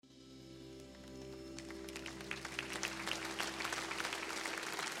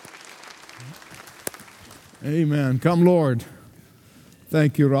Amen. Come, Lord.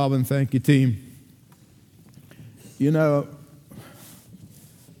 Thank you, Robin. Thank you, team. You know,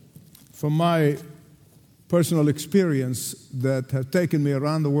 from my personal experience that have taken me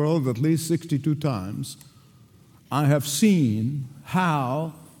around the world at least 62 times, I have seen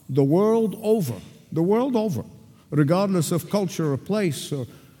how the world over, regardless of culture or place or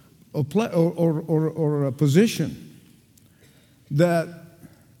a position, that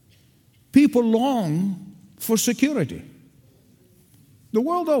people long for security. The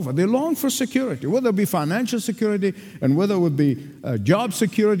world over, they long for security, whether it be financial security, and whether it would be job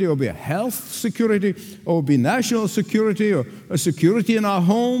security, or be a health security, or be national security, or a security in our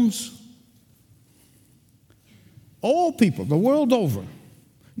homes. All people, the world over,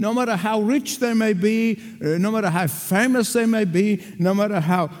 no matter how rich they may be, no matter how famous they may be, no matter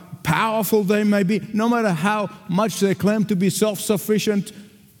how powerful they may be, no matter how much they claim to be self-sufficient,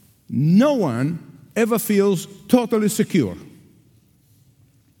 no one ever feels totally secure.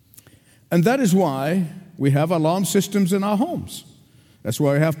 And that is why we have alarm systems in our homes. That's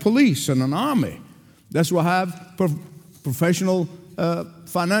why we have police and an army. That's why we have professional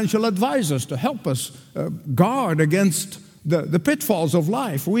financial advisors to help us guard against the pitfalls of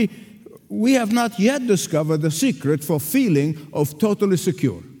life. We have not yet discovered the secret for feeling of totally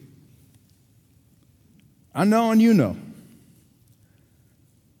secure. I know and you know.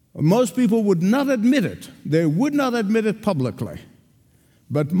 Most people would not admit it. They would not admit it publicly.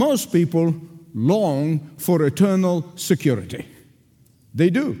 But most people long for eternal security. They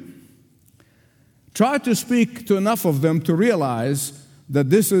do. Try to speak to enough of them to realize that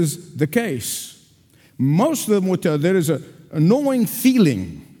this is the case. Most of them will tell you there is a knowing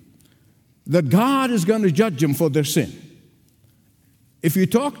feeling that God is going to judge them for their sin. If you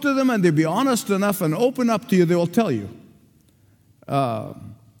talk to them and they be honest enough and open up to you, they will tell you.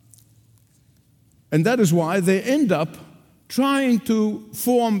 And that is why they end up trying to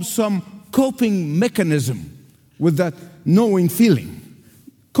form some coping mechanism with that knowing feeling.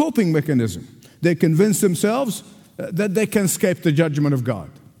 Coping mechanism. They convince themselves that they can escape the judgment of God.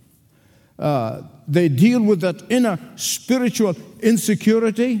 They deal with that inner spiritual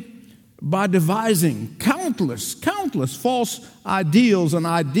insecurity by devising countless false ideals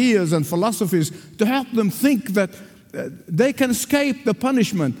and philosophies to help them think that they can escape the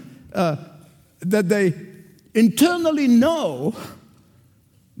punishment that they internally know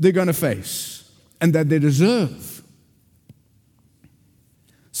they're going to face and that they deserve.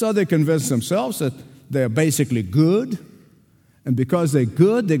 So they convince themselves that they're basically good, and because they're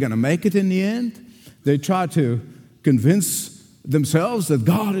good, they're going to make it in the end. They try to convince themselves that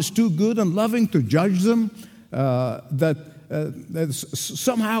God is too good and loving to judge them, that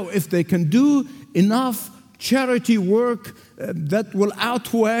somehow if they can do enough charity work, that will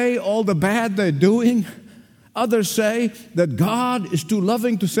outweigh all the bad they're doing. Others say that God is too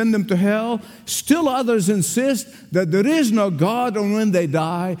loving to send them to hell. Still others insist that there is no God, and when they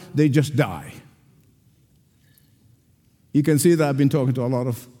die, they just die. You can see that I've been talking to a lot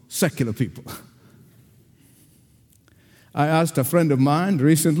of secular people. I asked a friend of mine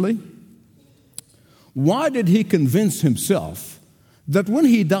recently, why did he convince himself that when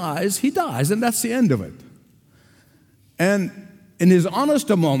he dies, and that's the end of it? And in his honest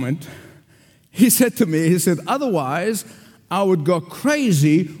moment, he said to me, otherwise I would go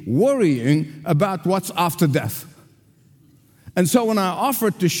crazy worrying about what's after death. And so when I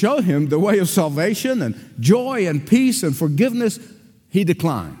offered to show him the way of salvation and joy and peace and forgiveness, he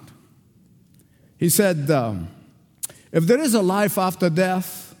declined. He said, if there is a life after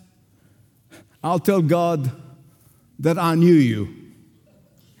death, I'll tell God that I knew you.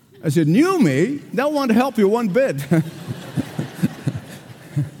 I said, knew me? That won't help you one bit.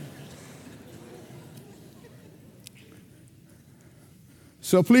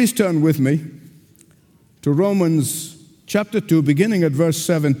 So please turn with me to Romans chapter 2, beginning at verse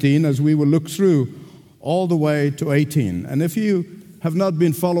 17, as we will look through all the way to 18. And if you have not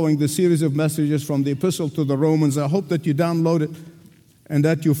been following the series of messages from the Epistle to the Romans, I hope that you download it and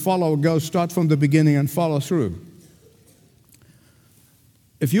that you start from the beginning and follow through.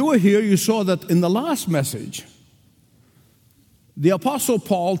 If you were here, you saw that in the last message, the Apostle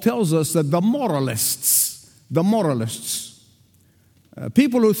Paul tells us that the moralists,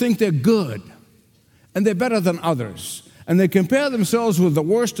 people who think they're good and they're better than others, and they compare themselves with the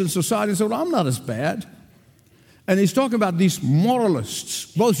worst in society and say, well, I'm not as bad. And he's talking about these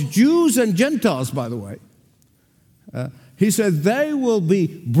moralists, both Jews and Gentiles, by the way. He said they will be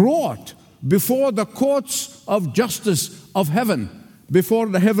brought before the courts of justice of heaven, before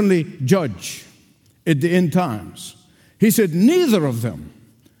the heavenly judge at the end times. He said neither of them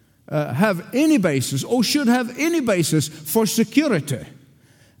have any basis or should have any basis for security.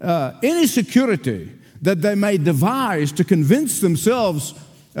 Any security that they may devise to convince themselves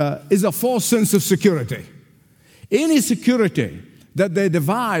is a false sense of security. Any security that they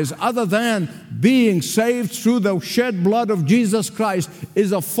devise other than being saved through the shed blood of Jesus Christ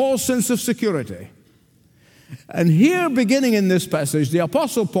is a false sense of security. And here, beginning in this passage, the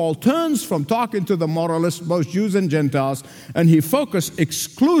Apostle Paul turns from talking to the moralists, both Jews and Gentiles, and he focused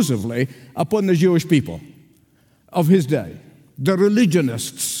exclusively upon the Jewish people of his day, the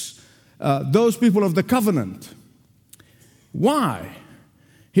religionists, those people of the covenant. Why?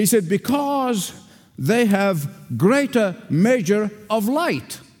 He said, because they have greater measure of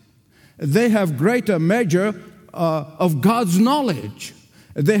light. They have greater measure of God's knowledge.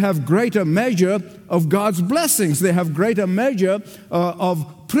 They have greater measure of God's blessings. They have greater measure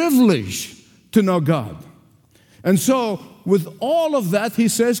of privilege to know God. And so, with all of that, he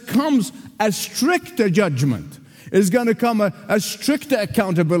says, comes a stricter judgment. It's going to come a stricter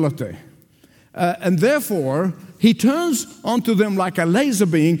accountability. And therefore, he turns onto them like a laser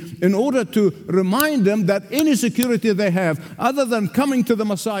beam in order to remind them that any security they have, other than coming to the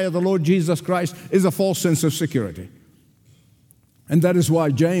Messiah, the Lord Jesus Christ, is a false sense of security. And that is why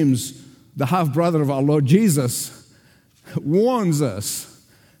James, the half-brother of our Lord Jesus, warns us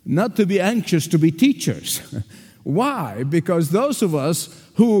not to be anxious to be teachers. Why? Because those of us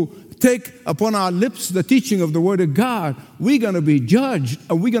who take upon our lips the teaching of the Word of God, we're going to be judged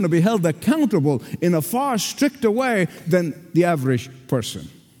and we're going to be held accountable in a far stricter way than the average person.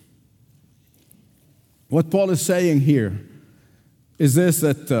 What Paul is saying here is this,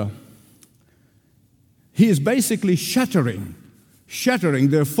 that he is basically shattering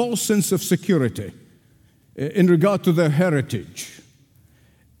their false sense of security in regard to their heritage.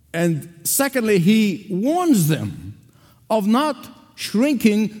 And secondly, he warns them of not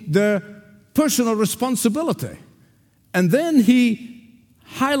shrinking their personal responsibility. And then he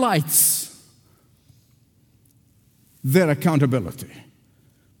highlights their accountability,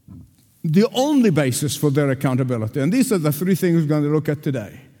 the only basis for their accountability. And these are the three things we're going to look at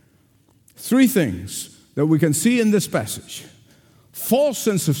today. Three things that we can see in this passage. False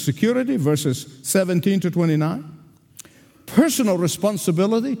sense of security, verses 17 to 29. Personal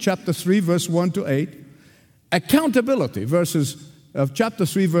responsibility, chapter 3, verse 1 to 8. Accountability, verses of chapter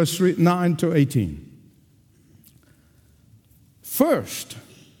 3, verse 9 to 18. First,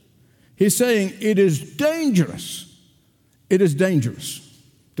 he's saying it is dangerous. It is dangerous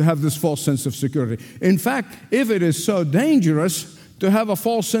to have this false sense of security. In fact, if it is so dangerous to have a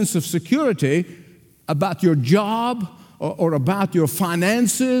false sense of security about your job, or about your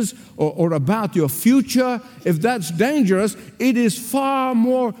finances, or about your future, if that's dangerous, it is far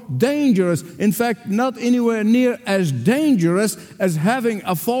more dangerous. In fact, not anywhere near as dangerous as having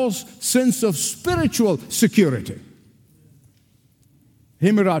a false sense of spiritual security.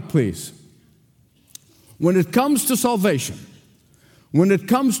 Hear me right, please. When it comes to salvation, when it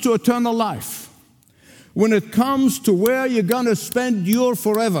comes to eternal life, when it comes to where you're going to spend your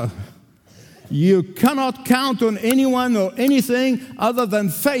forever, you cannot count on anyone or anything other than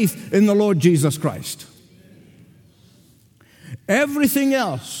faith in the Lord Jesus Christ. Everything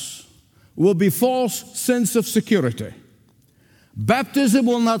else will be false sense of security. Baptism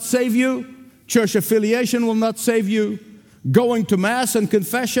will not save you. Church affiliation will not save you. Going to Mass and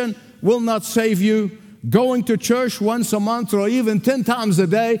confession will not save you. Going to church once a month or even 10 times a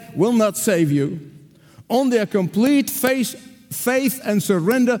day will not save you. Only a complete faith and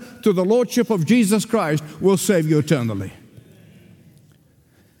surrender to the Lordship of Jesus Christ will save you eternally.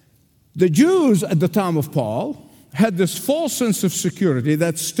 The Jews at the time of Paul had this false sense of security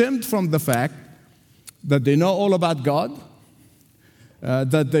that stemmed from the fact that they know all about God,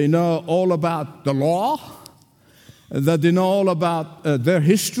 that they know all about the law, that they know all about their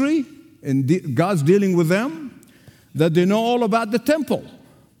history and God's dealing with them, that they know all about the temple,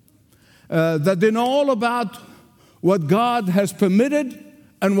 that they know all about what God has permitted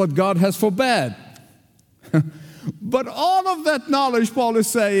and what God has forbade. But all of that knowledge, Paul is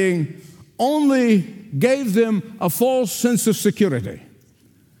saying, only gave them a false sense of security.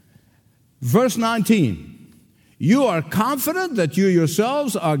 Verse 19, you are confident that you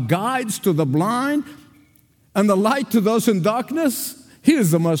yourselves are guides to the blind and the light to those in darkness.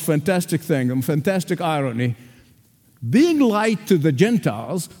 Here's the most fantastic thing, a fantastic irony. Being light to the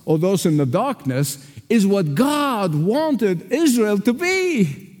Gentiles or those in the darkness is what God wanted Israel to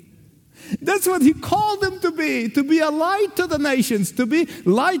be. That's what He called them to be a light to the nations, to be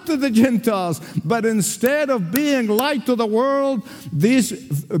light to the Gentiles. But instead of being light to the world,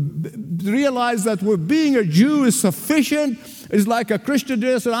 these realize that being a Jew is sufficient, It's like a Christian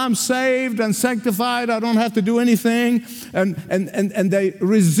just said, I'm saved and sanctified. I don't have to do anything. And they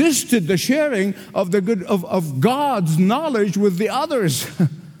resisted the sharing of the good of God's knowledge with the others.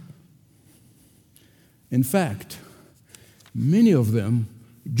 In fact, many of them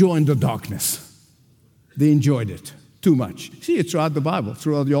joined the darkness. They enjoyed it too much. See it throughout the Bible,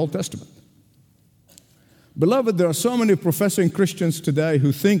 throughout the Old Testament. Beloved, there are so many professing Christians today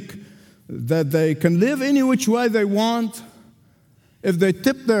who think that they can live any which way they want. If they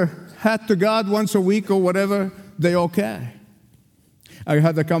tip their hat to God once a week or whatever, they're okay. I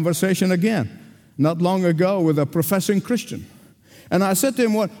had a conversation again not long ago with a professing Christian. And I said to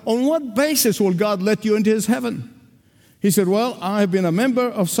him, on what basis will God let you into his heaven? He said, well, I've been a member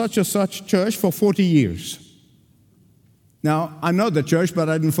of such and such church for 40 years. Now, I know the church, but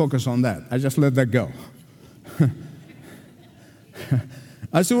I didn't focus on that. I just let that go.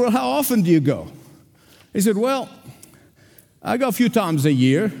 I said, well, how often do you go? He said, well, I go a few times a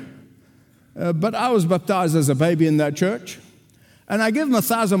year, but I was baptized as a baby in that church, and I give them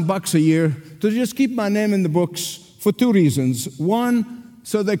 $1,000 a year to just keep my name in the books for two reasons. One,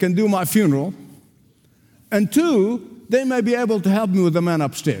 so they can do my funeral, and two, they may be able to help me with the man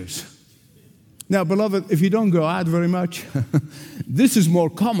upstairs. Now, beloved, if you don't go out very much, this is more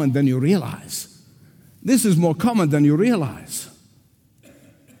common than you realize. This is more common than you realize.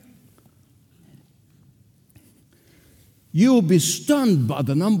 You'll be stunned by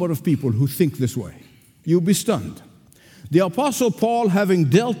the number of people who think this way. You'll be stunned. The Apostle Paul, having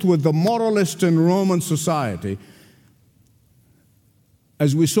dealt with the moralist in Roman society,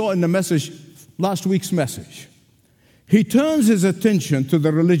 as we saw in the message, last week's message, he turns his attention to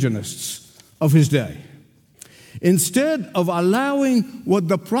the religionists of his day. Instead of allowing what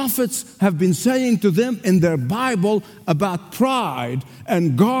the prophets have been saying to them in their Bible about pride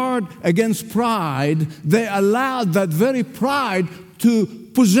and guard against pride, they allowed that very pride to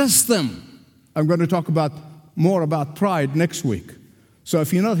possess them. I'm going to talk more about pride next week. So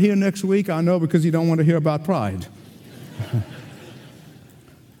if you're not here next week, I know because you don't want to hear about pride.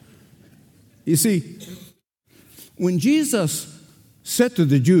 You see, when Jesus said to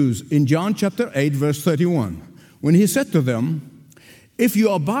the Jews in John chapter 8, verse 31, when he said to them, if you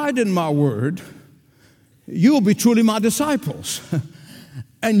abide in my word, you will be truly my disciples.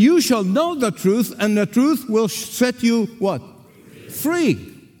 And you shall know the truth, and the truth will set you what?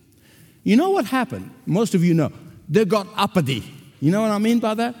 Free. You know what happened? Most of you know. They got uppity. You know what I mean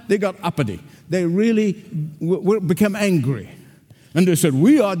by that? They got uppity. They really became angry. And they said,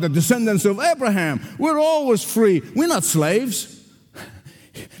 we are the descendants of Abraham. We're always free. We're not slaves.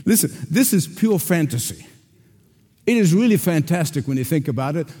 Listen, this is pure fantasy. It is really fantastic when you think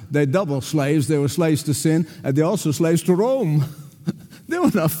about it. They're double slaves. They were slaves to sin, and they're also slaves to Rome. They were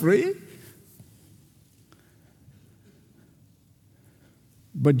not free.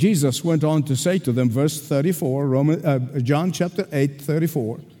 But Jesus went on to say to them, verse 34, John chapter 8,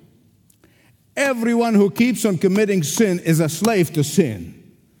 34, everyone who keeps on committing sin is a slave to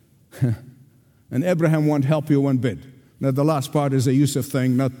sin. And Abraham won't help you one bit. Now, the last part is a Youssef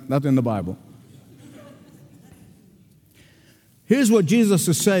thing, not in the Bible. Here's what Jesus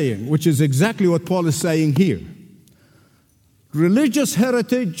is saying, which is exactly what Paul is saying here. Religious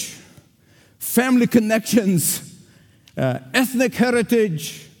heritage, family connections, ethnic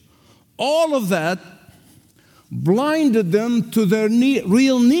heritage, all of that blinded them to their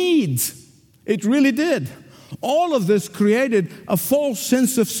real needs. It really did. All of this created a false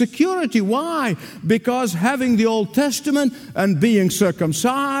sense of security. Why? Because having the Old Testament and being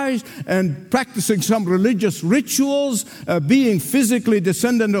circumcised and practicing some religious rituals, being physically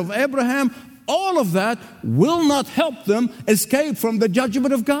descendant of Abraham, all of that will not help them escape from the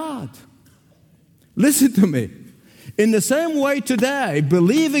judgment of God. Listen to me. In the same way today,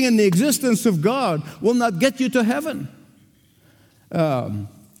 believing in the existence of God will not get you to heaven.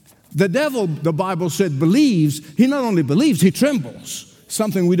 The devil, the Bible said, believes. He not only believes, he trembles.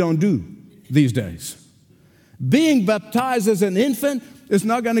 Something we don't do these days. Being baptized as an infant is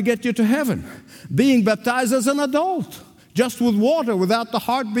not going to get you to heaven. Being baptized as an adult, just with water, without the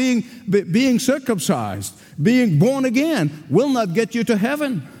heart being circumcised, being born again, will not get you to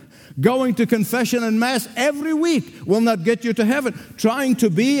heaven. Going to confession and mass every week will not get you to heaven. Trying to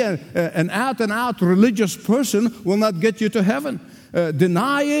be an out-and-out religious person will not get you to heaven.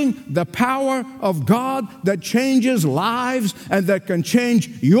 Denying the power of God that changes lives and that can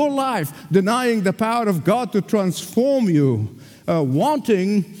change your life. Denying the power of God to transform you.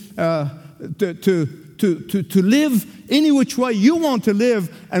 Wanting to live any which way you want to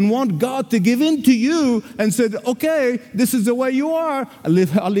live and want God to give in to you and said, okay, this is the way you are.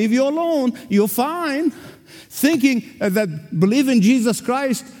 I'll leave you alone. You're fine. thinking that believing Jesus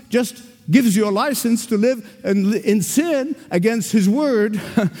Christ just gives you a license to live in sin against His Word,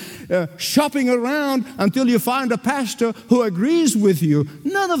 shopping around until you find a pastor who agrees with you.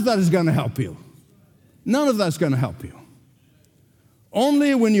 None of that is going to help you. None of that's going to help you.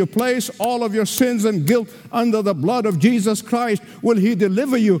 Only when you place all of your sins and guilt under the blood of Jesus Christ will He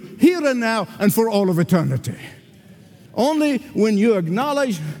deliver you here and now and for all of eternity. Only when you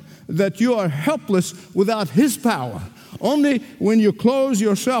acknowledge that you are helpless without His power. Only when you clothe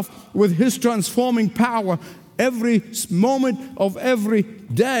yourself with His transforming power every moment of every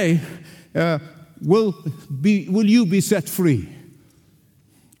day will you be set free.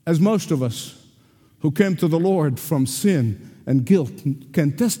 As most of us who came to the Lord from sin and guilt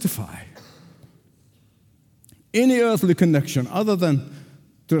can testify. Any earthly connection other than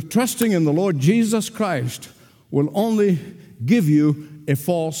trusting in the Lord Jesus Christ will only give you a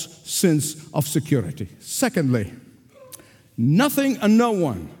false sense of security. Secondly, nothing and no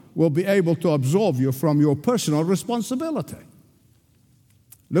one will be able to absolve you from your personal responsibility.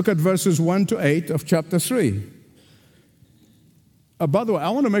 Look at verses 1 to 8 of chapter 3. By the way, I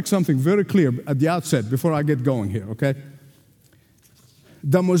want to make something very clear at the outset before I get going here, okay?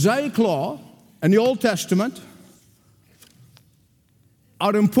 The Mosaic Law and the Old Testament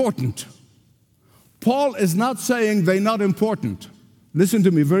are important. Paul is not saying they're not important. Listen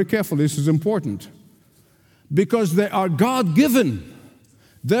to me very carefully, this is important. Because they are God-given,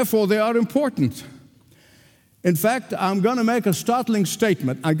 therefore they are important. In fact, I'm going to make a startling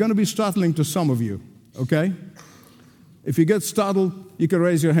statement. I'm going to be startling to some of you, okay? If you get startled, you can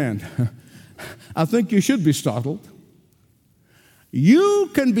raise your hand. I think you should be startled. You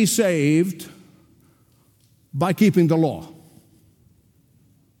can be saved by keeping the law.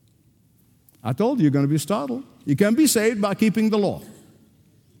 I told you you're going to be startled. You can be saved by keeping the law.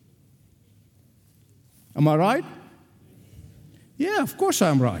 Am I right? Yeah, of course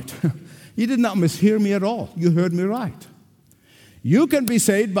I'm right. You did not mishear me at all. You heard me right. You can be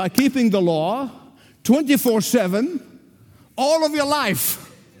saved by keeping the law 24/7 all of your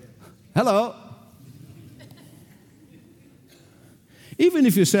life. Hello. Even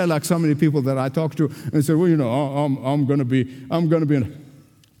if you say like so many people that I talk to and say, well, you know, I'm going to be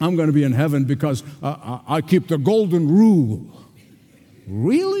in heaven because I keep the golden rule.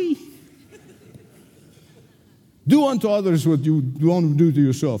 Really? Do unto others what you want to do to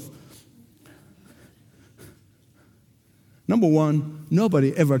yourself. Number one,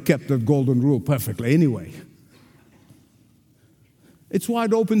 nobody ever kept that golden rule perfectly anyway. It's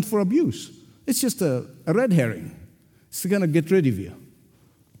wide open for abuse. It's just a red herring. It's going to get rid of you.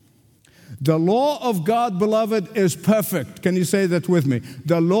 The law of God, beloved, is perfect. Can you say that with me?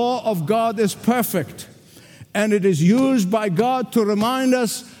 The law of God is perfect. And it is used by God to remind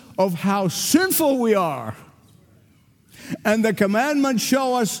us of how sinful we are. And the commandments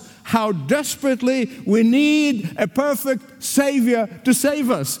show us how desperately we need a perfect Savior to save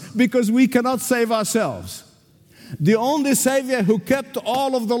us, because we cannot save ourselves. The only Savior who kept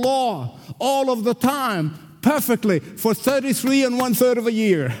all of the law, all of the time, perfectly for 33 1/3 of a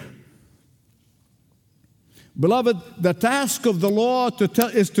year. Beloved, the task of the law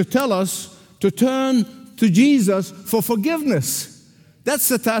is to tell us to turn to Jesus for forgiveness. That's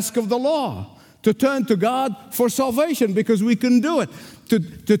the task of the law. To turn to God for salvation, because we can do it.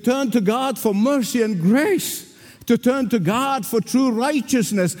 To turn to God for mercy and grace. To turn to God for true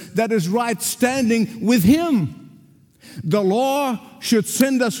righteousness that is right standing with Him. The law should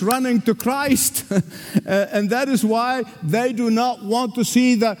send us running to Christ. And that is why they do not want to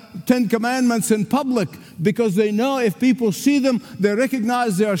see the 10 Commandments in public, because they know if people see them, they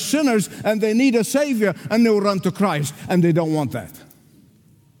recognize they are sinners and they need a Savior, and they will run to Christ, and they don't want that.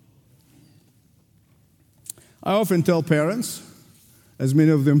 I often tell parents, as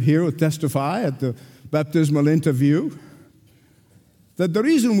many of them here will testify at the baptismal interview, that the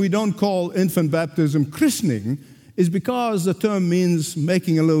reason we don't call infant baptism christening is because the term means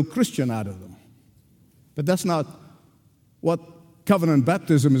making a little Christian out of them. But that's not what covenant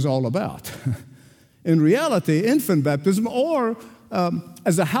baptism is all about. In reality, infant baptism, or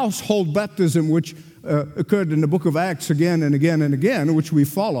as a household baptism, which occurred in the book of Acts again and again and again, which we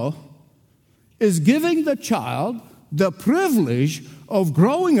follow, is giving the child the privilege of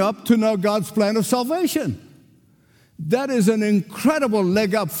growing up to know God's plan of salvation. That is an incredible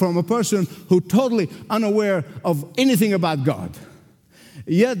leg up from a person who's totally unaware of anything about God.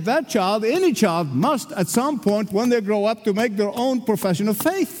 Yet that child, any child, must at some point when they grow up to make their own profession of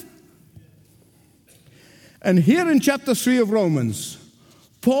faith. And here in chapter 3 of Romans,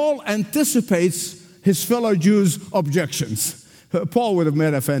 Paul anticipates his fellow Jews' objections. Paul would have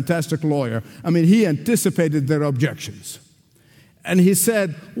made a fantastic lawyer. I mean, he anticipated their objections. And he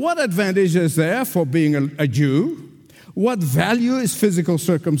said, what advantage is there for being a Jew? What value is physical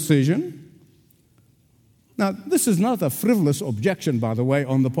circumcision? Now, this is not a frivolous objection, by the way,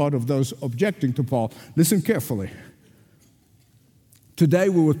 on the part of those objecting to Paul. Listen carefully. Today,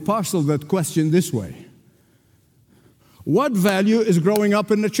 we would parcel that question this way. What value is growing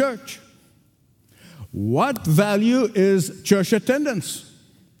up in the church? What value is church attendance?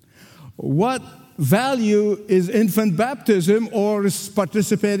 What value is infant baptism or is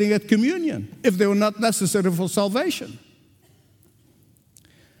participating at communion if they were not necessary for salvation?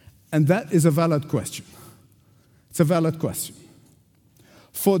 And that is a valid question. It's a valid question.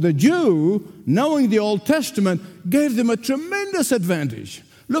 For the Jew, knowing the Old Testament gave them a tremendous advantage.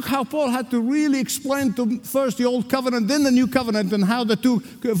 Look how Paul had to really explain to first the Old Covenant, then the New Covenant, and how the two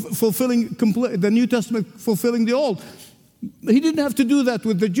fulfilling the New Testament fulfilling the Old. He didn't have to do that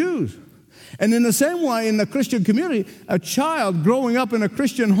with the Jews. And in the same way, in the Christian community, a child growing up in a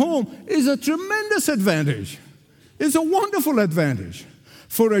Christian home is a tremendous advantage. It's a wonderful advantage.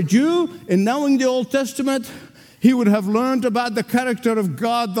 For a Jew, in knowing the Old Testament, he would have learned about the character of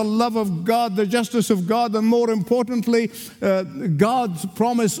God, the love of God, the justice of God, and more importantly, God's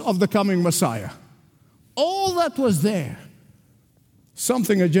promise of the coming Messiah. All that was there.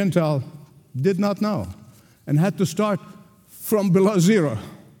 Something a Gentile did not know and had to start from below zero.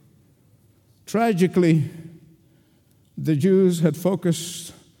 Tragically, the Jews had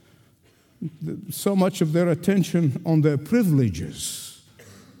focused so much of their attention on their privileges.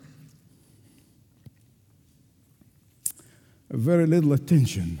 Very little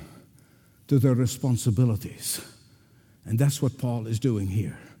attention to their responsibilities. And that's what Paul is doing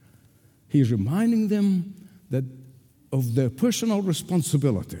here. He's reminding them that of their personal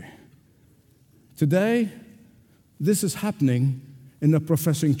responsibility. Today, this is happening in the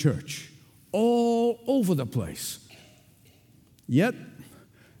professing church all over the place. Yet,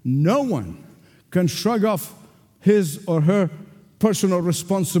 no one can shrug off his or her personal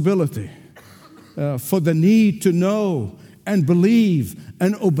responsibility for the need to know and believe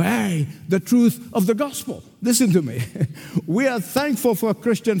and obey the truth of the gospel. Listen to me. We are thankful for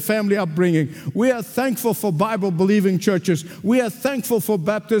Christian family upbringing. We are thankful for Bible-believing churches. We are thankful for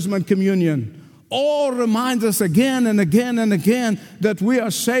baptism and communion. All remind us again and again and again that we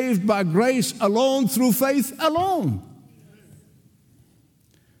are saved by grace alone, through faith alone.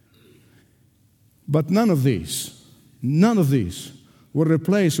 But none of these will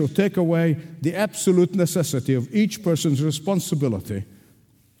replace or take away the absolute necessity of each person's responsibility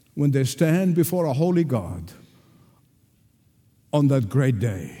when they stand before a holy God on that great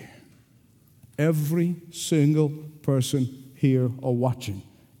day. Every single person here or watching,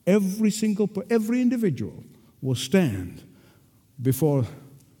 every individual will stand before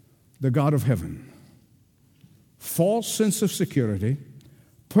the God of heaven. False sense of security,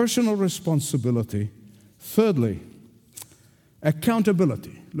 personal responsibility. Thirdly,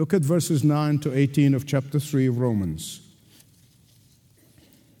 accountability. Look at verses 9 to 18 of chapter 3 of Romans.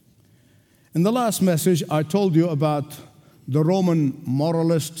 In the last message, I told you about the Roman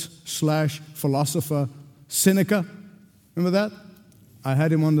moralist / philosopher Seneca. Remember that? I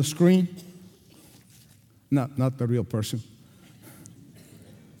had him on the screen. Not the real person.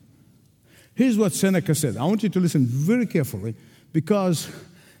 Here's what Seneca said. I want you to listen very carefully because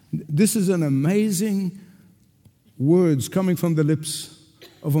this is an amazing words coming from the lips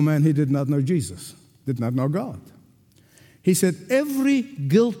of a man who did not know Jesus, did not know God. He said, every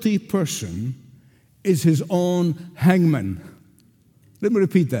guilty person is his own hangman. Let me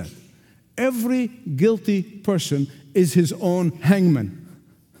repeat that. Every guilty person is his own hangman.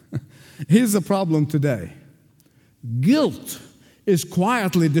 Here's the problem today. Guilt is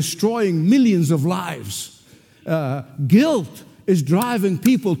quietly destroying millions of lives. Guilt is driving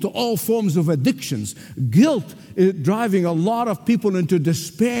people to all forms of addictions. Guilt is driving a lot of people into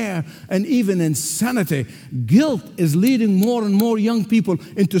despair and even insanity. Guilt is leading more and more young people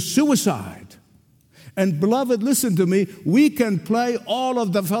into suicide. And beloved, listen to me, we can play all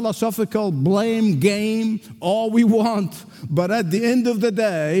of the philosophical blame game all we want, but at the end of the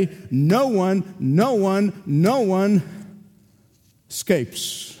day, no one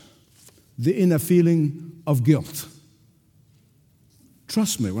escapes the inner feeling of guilt.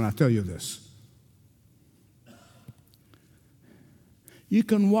 Trust me when I tell you this. You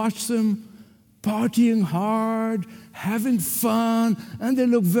can watch them partying hard, having fun, and they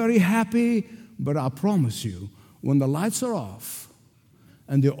look very happy. But I promise you, when the lights are off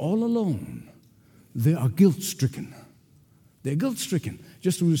and they're all alone, they are guilt-stricken. They're guilt-stricken.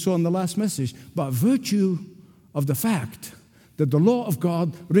 Just as we saw in the last message, by virtue of the fact that the law of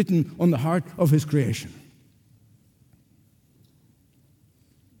God written on the heart of His creation.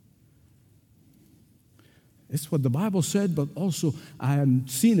 It's what the Bible said, but also I have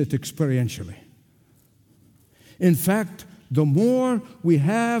seen it experientially. In fact, the more we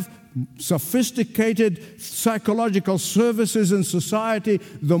have sophisticated psychological services in society,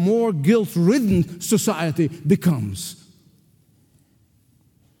 the more guilt-ridden society becomes.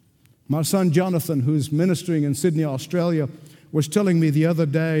 My son Jonathan, who's ministering in Sydney, Australia, was telling me the other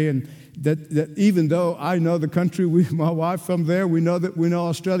day, and that even though I know the country, my wife from there, we know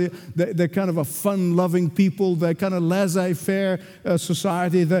Australia, they're kind of a fun-loving people. They're kind of laissez-faire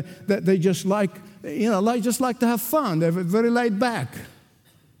society. They just like to have fun. They're very laid back.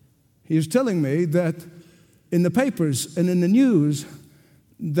 He was telling me that in the papers and in the news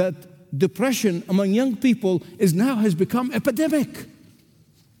that depression among young people has become epidemic.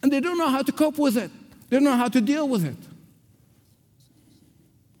 And they don't know how to cope with it. They don't know how to deal with it.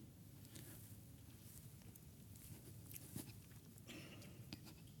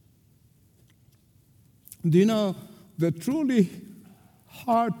 Do you know the truly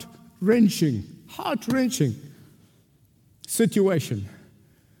heart-wrenching situation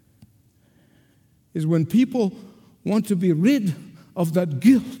is when people want to be rid of that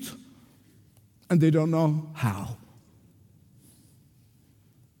guilt and they don't know how.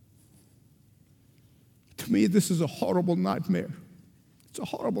 To me, this is a horrible nightmare. It's a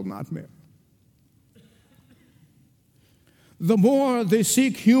horrible nightmare. The more they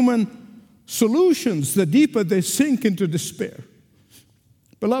seek human solutions, the deeper they sink into despair.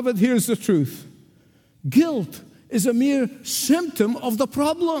 Beloved, here's the truth. Guilt is a mere symptom of the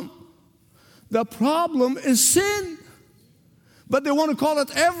problem. The problem is sin. But they want to call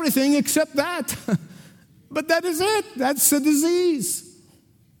it everything except that. But that is it. That's the disease.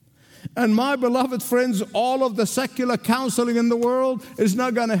 And my beloved friends, all of the secular counseling in the world is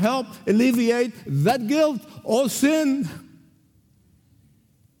not going to help alleviate that guilt or sin.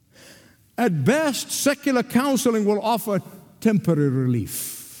 At best, secular counseling will offer temporary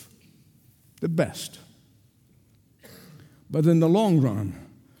relief. The best. But in the long run,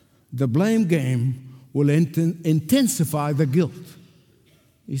 the blame game will intensify the guilt.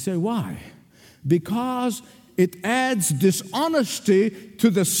 You say, why? Because it adds dishonesty to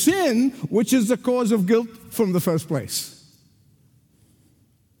the sin which is the cause of guilt from the first place.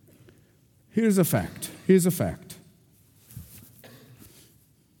 Here's a fact.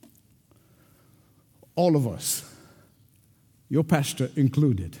 All of us, your pastor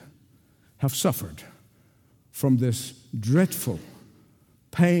included, have suffered from this dreadful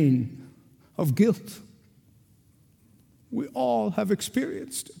pain of guilt. We all have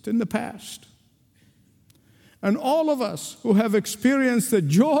experienced it in the past. And all of us who have experienced the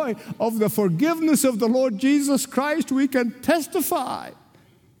joy of the forgiveness of the Lord Jesus Christ, we can testify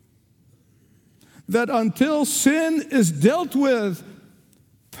that until sin is dealt with,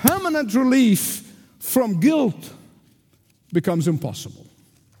 permanent relief from guilt becomes impossible.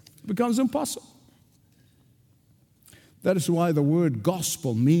 That is why the word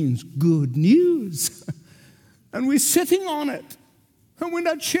gospel means good news. And we're sitting on it, and we're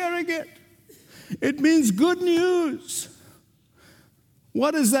not sharing it. It means good news.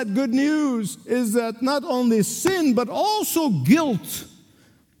 What is that good news? Is that not only sin, but also guilt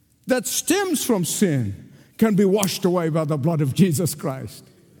that stems from sin can be washed away by the blood of Jesus Christ.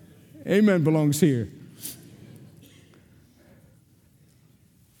 Amen belongs here.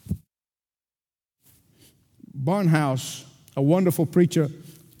 Barnhouse, a wonderful preacher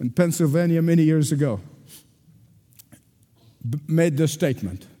in Pennsylvania many years ago, made this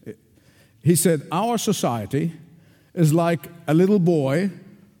statement. He said, our society is like a little boy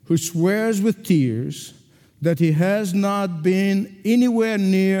who swears with tears that he has not been anywhere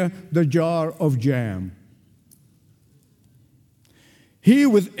near the jar of jam. He,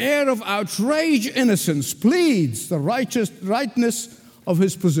 with air of outraged innocence, pleads the rightness of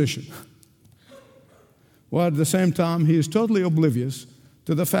his position. While at the same time, he is totally oblivious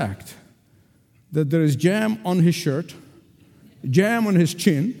to the fact that there is jam on his shirt, jam on his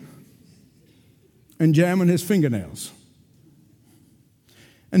chin, and jam on his fingernails.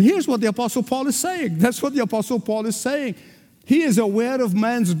 And here's what the Apostle Paul is saying. That's what the Apostle Paul is saying. He is aware of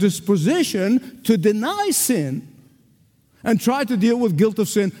man's disposition to deny sin and try to deal with guilt of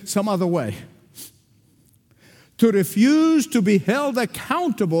sin some other way. To refuse to be held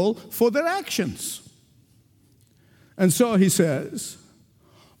accountable for their actions. And so he says,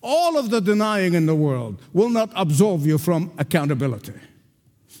 all of the denying in the world will not absolve you from accountability.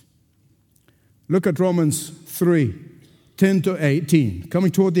 Look at Romans 3, 10 to 18. Coming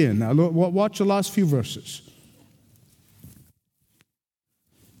toward the end. Now watch the last few verses.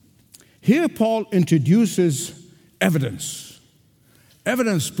 Here Paul introduces evidence.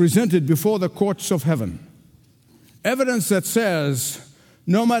 Evidence presented before the courts of heaven. Evidence that says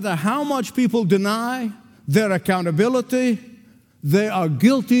no matter how much people deny their accountability, they are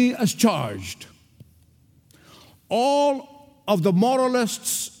guilty as charged. All of the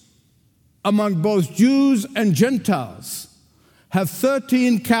moralists among both Jews and Gentiles have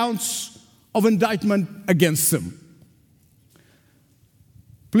 13 counts of indictment against them.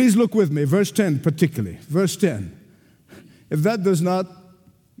 Please look with me, verse 10 particularly. Verse 10. If that does not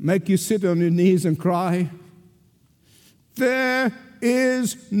make you sit on your knees and cry, there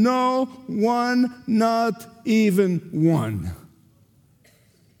is no one, not even one.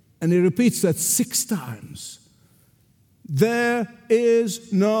 And he repeats that 6 times. There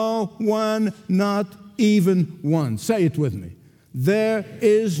is no one, not even one. Say it with me. There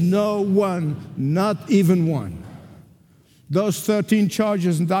is no one, not even one. Those 13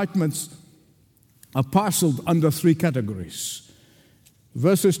 charges, indictments, are parceled under 3 categories.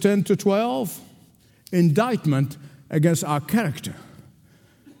 Verses 10 to 12, indictment against our character.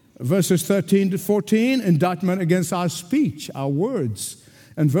 Verses 13 to 14, indictment against our speech, our words.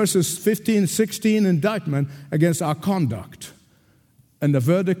 And verses 15, 16, indictment against our conduct. And the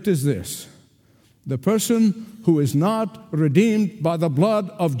verdict is this: the person who is not redeemed by the blood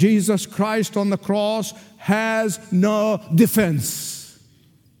of Jesus Christ on the cross has no defense.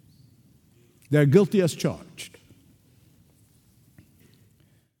 They're guilty as charged.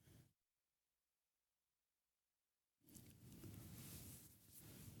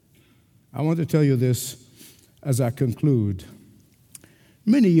 I want to tell you this as I conclude.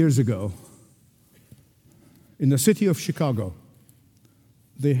 Many years ago, in the city of Chicago,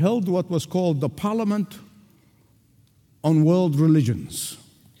 they held what was called the Parliament on World Religions.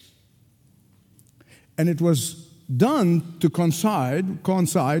 And it was done to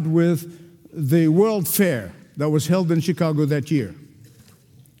coincide with the World Fair that was held in Chicago that year.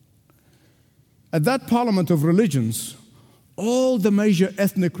 At that Parliament of Religions, all the major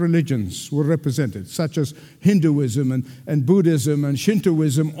ethnic religions were represented, such as Hinduism and Buddhism and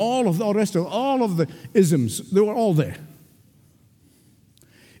Shintoism, all of the isms, they were all there.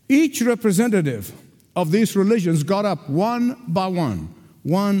 Each representative of these religions got up one by one.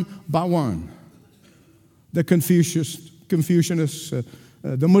 The Confucianists,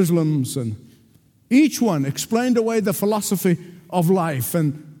 the Muslims, and each one explained away the philosophy of life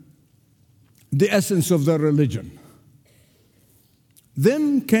and the essence of their religion.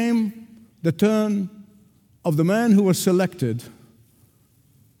 Then came the turn of the man who was selected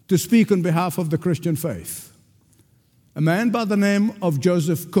to speak on behalf of the Christian faith, a man by the name of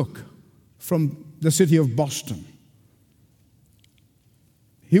Joseph Cook from the city of Boston.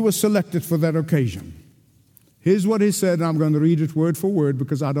 He was selected for that occasion. Here's what he said, and I'm going to read it word for word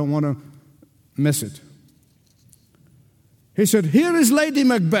because I don't want to miss it. He said, "Here is Lady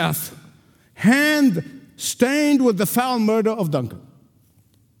Macbeth, hand stained with the foul murder of Duncan.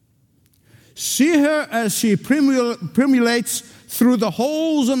 See her as she perambulates through the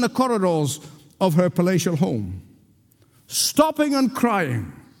holes in the corridors of her palatial home, stopping and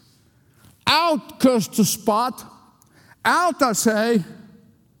crying, 'Out, cursed spot! Out, I say!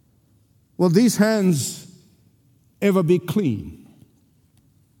 Will these hands ever be clean?'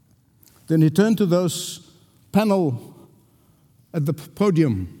 Then he turned to those panel at the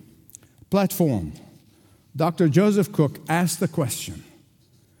podium platform. Dr. Joseph Cook asked the question,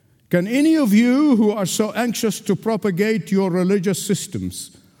 'Can any of you who are so anxious to propagate your religious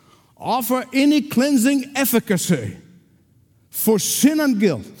systems offer any cleansing efficacy for sin and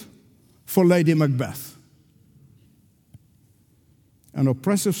guilt for Lady Macbeth?' An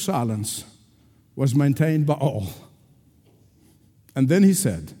oppressive silence was maintained by all. And then he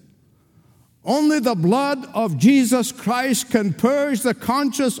said, 'Only the blood of Jesus Christ can purge the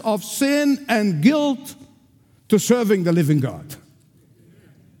conscience of sin and guilt to serving the living God.'"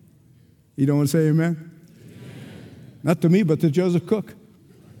 You don't want to say amen? Amen. Not to me, but to Joseph Cook.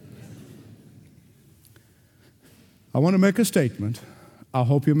 I want to make a statement. I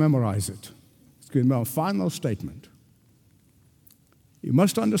hope you memorize it. It's going to be my final statement. You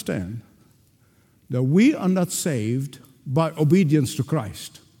must understand that we are not saved by obedience to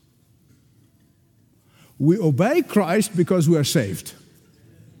Christ. We obey Christ because we are saved.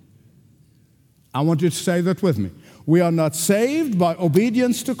 I want you to say that with me. We are not saved by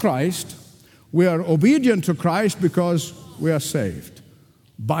obedience to Christ. We are obedient to Christ because we are saved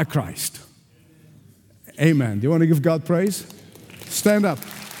by Christ. Amen. Do you want to give God praise? Stand up.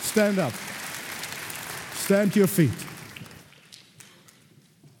 Stand up. Stand to your feet.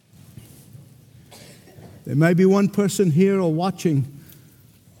 There may be one person here or watching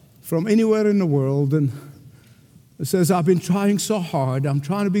from anywhere in the world and says, I've been trying so hard, I'm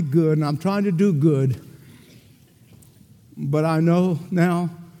trying to be good, and I'm trying to do good, but I know now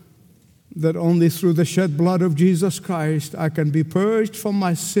that only through the shed blood of Jesus Christ I can be purged from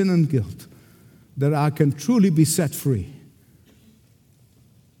my sin and guilt, that I can truly be set free.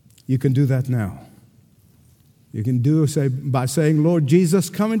 You can do that now. You can do it by saying, Lord Jesus,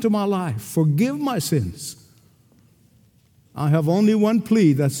 come into my life. Forgive my sins. I have only one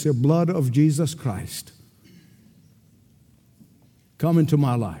plea, that's the blood of Jesus Christ. Come into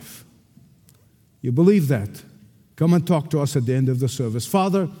my life. You believe that? Come and talk to us at the end of the service.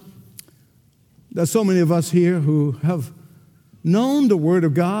 Father, there's so many of us here who have known the Word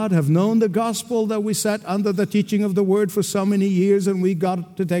of God, have known the gospel, that we sat under the teaching of the Word for so many years, and we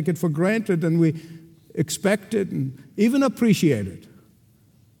got to take it for granted, and we expect it and even appreciate it.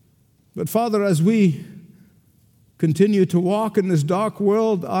 But Father, as we continue to walk in this dark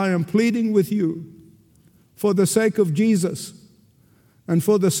world, I am pleading with you for the sake of Jesus and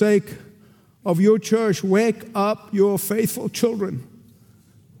for the sake of your church, wake up your faithful children,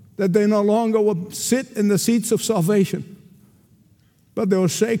 that they no longer will sit in the seats of salvation, but they will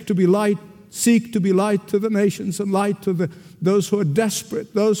seek to be light to the nations and light to those who are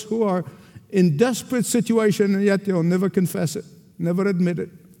desperate, those who are in desperate situation, and yet they'll never confess it, never admit it.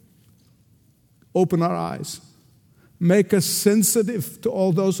 Open our eyes. Make us sensitive to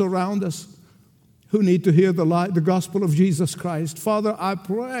all those around us who need to hear the gospel of Jesus Christ. Father, I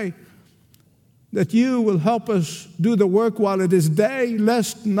pray that you will help us do the work while it is day,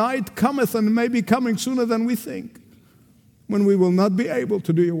 lest night cometh and may be coming sooner than we think, when we will not be able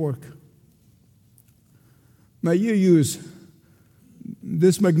to do your work. May you use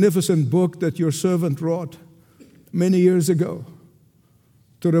this magnificent book that your servant wrote many years ago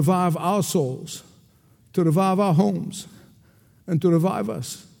to revive our souls, to revive our homes, and to revive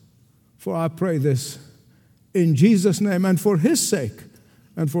us. For I pray this in Jesus' name and for his sake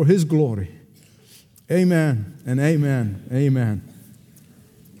and for his glory. Amen and amen. Amen.